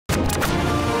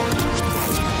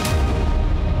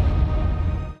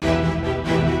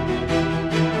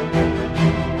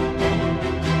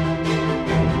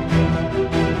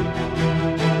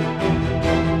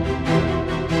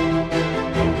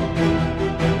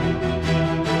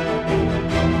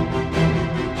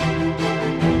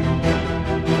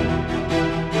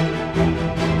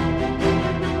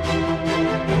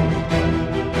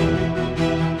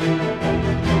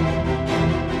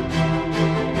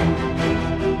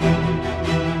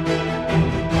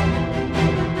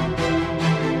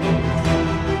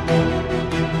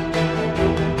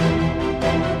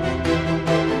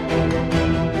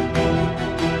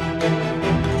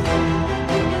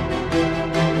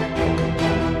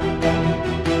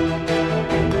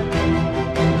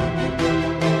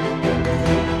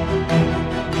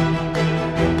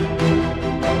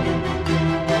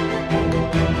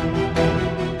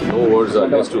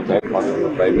best to thank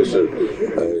Honorable Prime Minister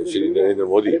Shri Narendra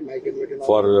Modi.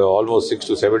 For almost 6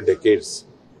 to 7 decades,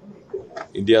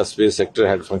 India's space sector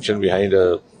had functioned behind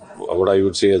what I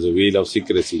would say as a veil of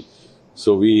secrecy.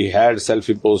 So we had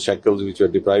self-imposed shackles which were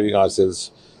depriving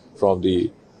ourselves from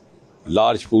the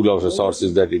large pool of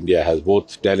resources that India has,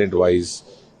 both talent-wise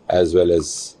as well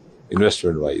as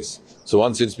investment-wise. So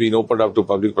once it's been opened up to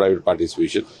public-private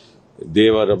participation,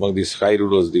 they were among the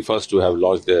Skyroos, the first to have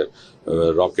launched their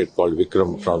rocket called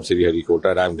Vikram from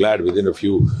Sriharikota. And I'm glad within a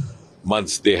few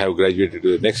months they have graduated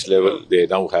to the next level. They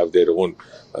now have their own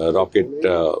rocket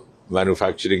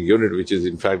manufacturing unit, which is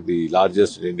in fact the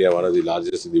largest in India, one of the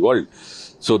largest in the world.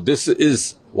 So this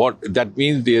is what that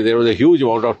means. There was a huge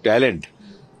amount of talent,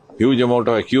 huge amount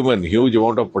of acumen, huge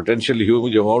amount of potential,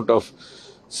 huge amount of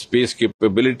space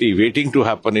capability waiting to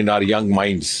happen in our young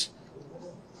minds.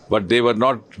 But they were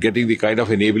not getting the kind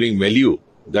of enabling milieu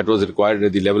that was required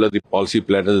at the level of the policy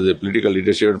planners, the political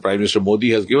leadership, and Prime Minister Modi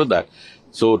has given that.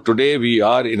 So today we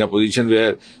are in a position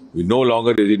where we no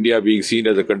longer is India being seen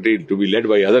as a country to be led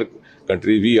by other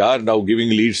countries. We are now giving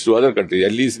leads to other countries,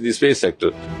 at least in the space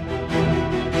sector.